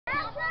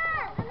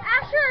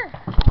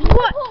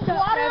put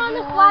water on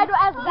the slide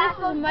as back.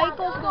 This is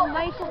Michael from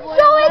Michael Boy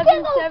So we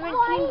can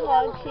 1117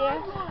 vlogs here.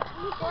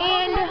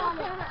 And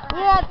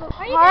we're at the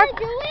park,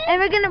 and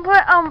we're gonna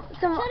put some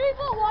Should we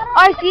put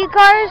water RC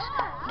cars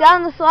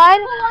down the slide.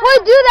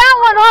 Wait, do that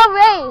one, I'll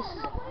race.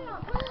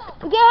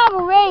 We can have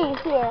a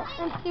race here.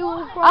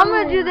 I'm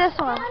gonna do this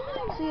one.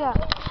 So yeah.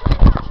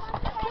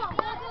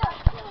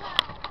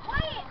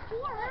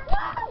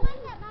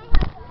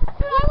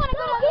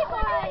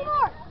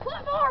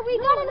 We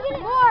gotta get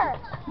it more.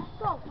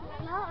 Go.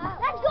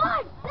 That's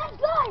good. That's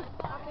good.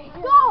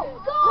 Go.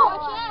 Go.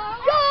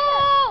 Go.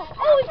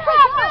 Holy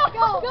crap.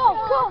 Go. Go.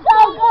 Go.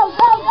 Go.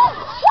 Go.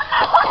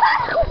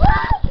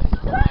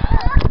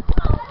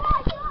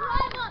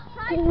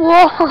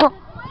 Whoa.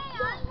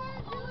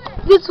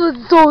 This was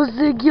so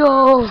sick,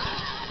 yo.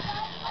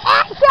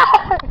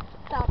 Action.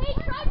 Hey,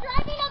 try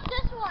driving up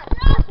this one.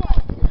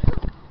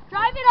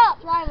 Drive it up.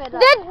 Drive it up.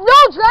 No,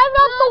 drive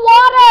up the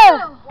water.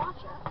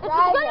 It's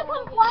gonna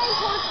come flying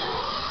towards you.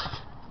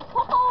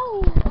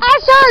 Oh.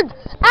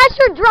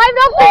 Asher, drive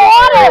up the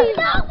water.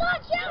 No,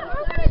 watch out.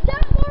 We're gonna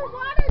dump more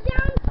water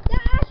down.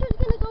 That Asher's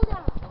gonna go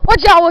down.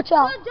 Watch out.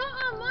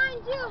 Don't, mine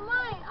too,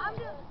 mine. I'm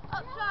just,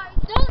 sorry.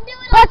 Don't do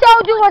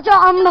it Watch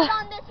out, I'm gonna.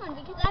 on this one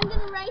because I'm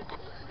gonna race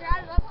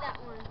drive up that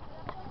one.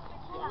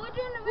 Yeah. We're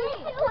doing a race.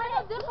 We can drive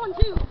up this one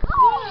too.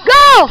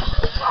 Go!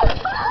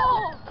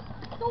 Oh.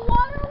 The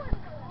water was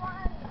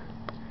let's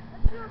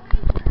do a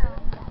race now.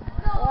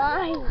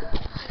 Why?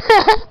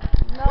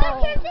 No. That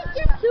kid's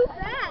just too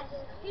fast.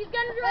 He's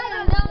gonna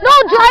drive it up. No,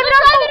 drive it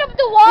up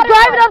the water.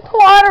 Drive it up the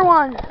water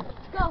one.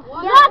 Go.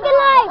 Rocket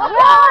light.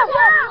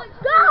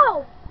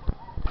 Go.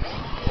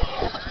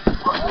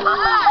 No,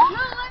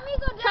 let me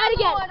go down. Try it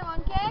again. The water one,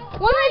 okay?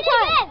 One more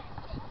time.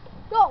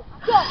 Go.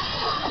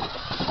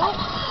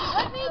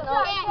 Let me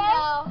try, okay?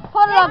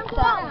 Put it up Go.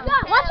 there.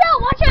 Watch out.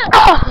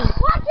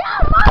 Watch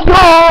out, Mike.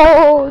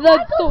 Yo,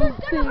 that's so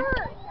Michael's sick. gonna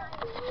hurt.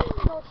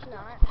 No, it's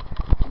not.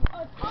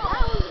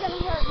 That one's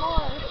gonna hurt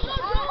more.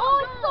 Oh,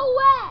 it's so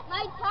wet.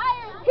 My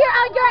tires. Here,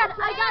 I got it.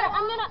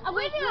 I'm gonna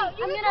wait.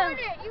 You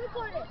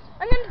record it.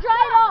 I'm gonna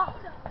dry it off.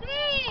 3,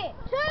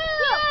 2,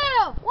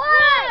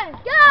 1,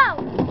 go.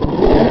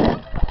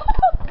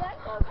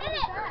 Hit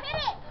it.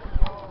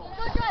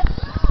 Go drive.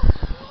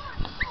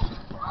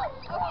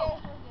 Okay.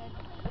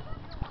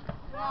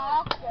 No,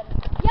 that's good.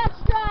 Yeah,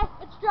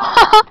 it's dry.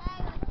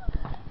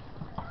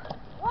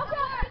 Watch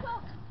out, Michael.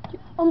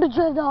 I'm gonna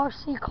drive the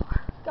RC car.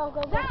 Go.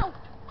 Now.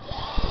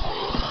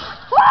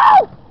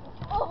 Woo!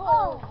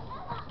 Oh.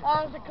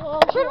 That was a cool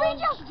Should we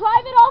just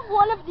drive it off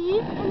one of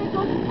these and it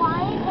goes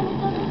flying and it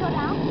doesn't go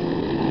down?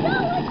 No,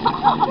 let's do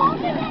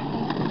both of it.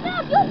 No,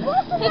 do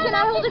both of them. Hey, can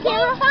I hold the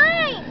camera?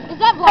 Fine. Is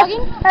that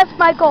vlogging? That's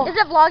Michael. Is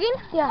it vlogging?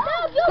 Yeah.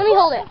 No, Let me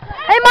hold it.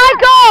 Hey,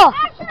 Michael!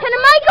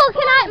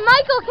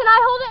 Michael, can I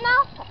hold it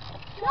now?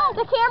 No.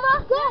 The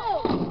camera? Go.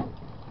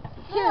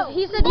 Here,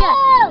 he said yes.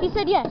 He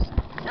said yes.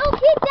 No,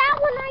 get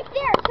that one right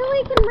there so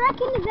we can wreck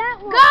into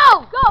that one.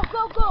 Go! Go.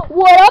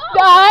 What up,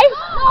 guys?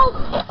 No.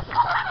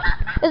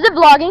 Is it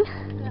vlogging?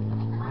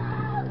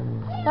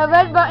 The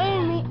red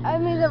button,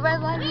 the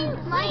red light.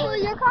 Michael,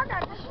 your car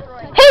got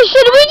destroyed. Hey,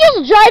 should we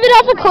just drive it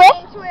off a cliff?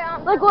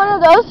 Like one of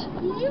those?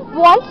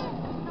 Once?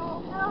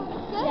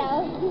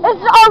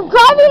 I'm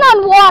driving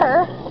on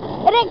water,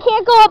 and it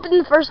can't go up in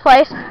the first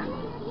place.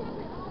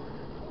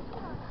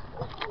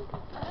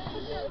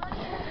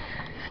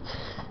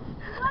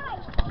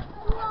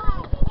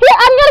 Here,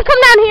 I'm gonna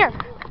come down here.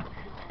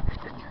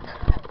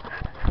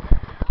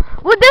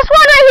 With this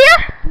one right here?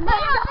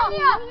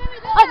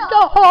 Let's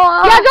go.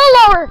 Yeah, go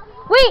lower.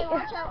 Wait,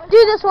 do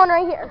this one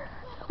right here.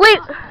 Wait.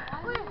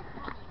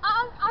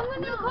 I'm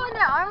going to record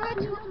now.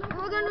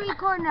 We're going to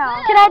record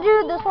now. Can I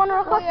do this one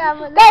real quick? Yeah,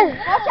 guys.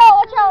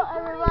 Watch out,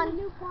 everyone.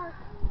 You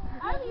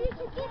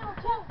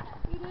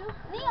do?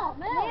 Neil,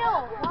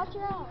 watch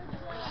out.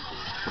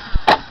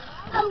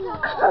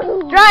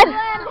 Drive.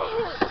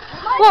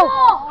 Whoa.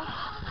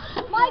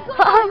 Michael,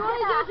 you want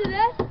to go to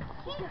this?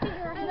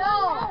 No.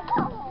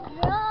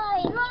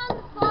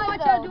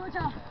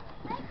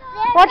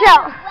 Watch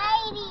out.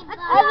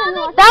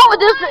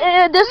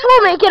 This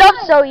will make it up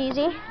so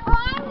easy.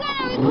 I'm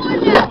gonna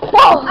record now.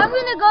 Whoa. I'm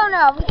gonna go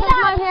now because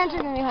my hands are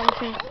gonna be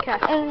hungry. Okay.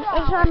 And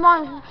it's my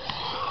mom.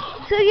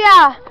 So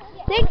yeah,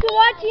 thanks for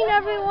watching,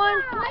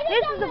 everyone.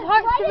 This is the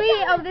part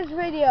 3 of this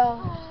video.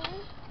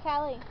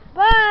 Callie.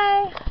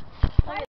 Bye.